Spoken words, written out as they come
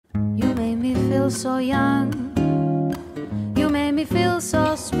me feel so young. You made me feel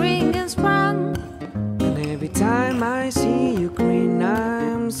so spring and sprung. And every time I see you grin,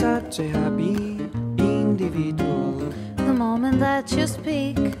 I'm such a happy individual. The moment that you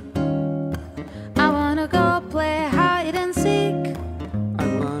speak, I wanna go play hide and seek. I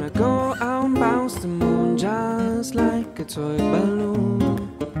wanna go out and bounce the moon just like a toy balloon.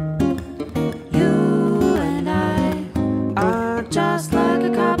 You and I are just like a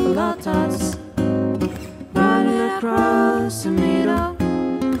couple of dots running across the middle,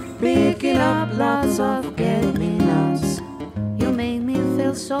 picking up lots of forget-me-nots. You made me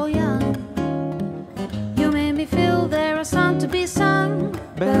feel so young. You made me feel there are songs to be sung,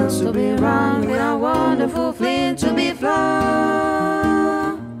 bells to be rung, with a wonderful flame to be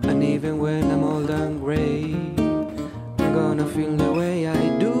flown. And even when I'm old and gray, I'm gonna feel the way I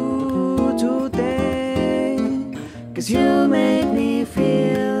do today. 'Cause you make me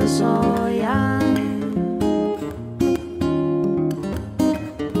feel so young.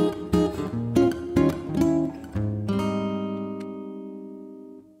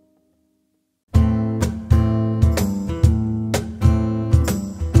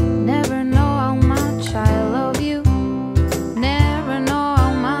 Never know how much I love you, never know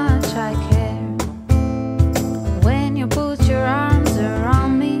how much I care. When you put your arms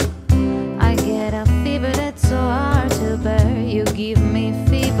around me, I get a fever that's so hard to bear. You give me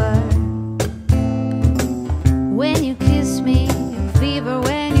fever when you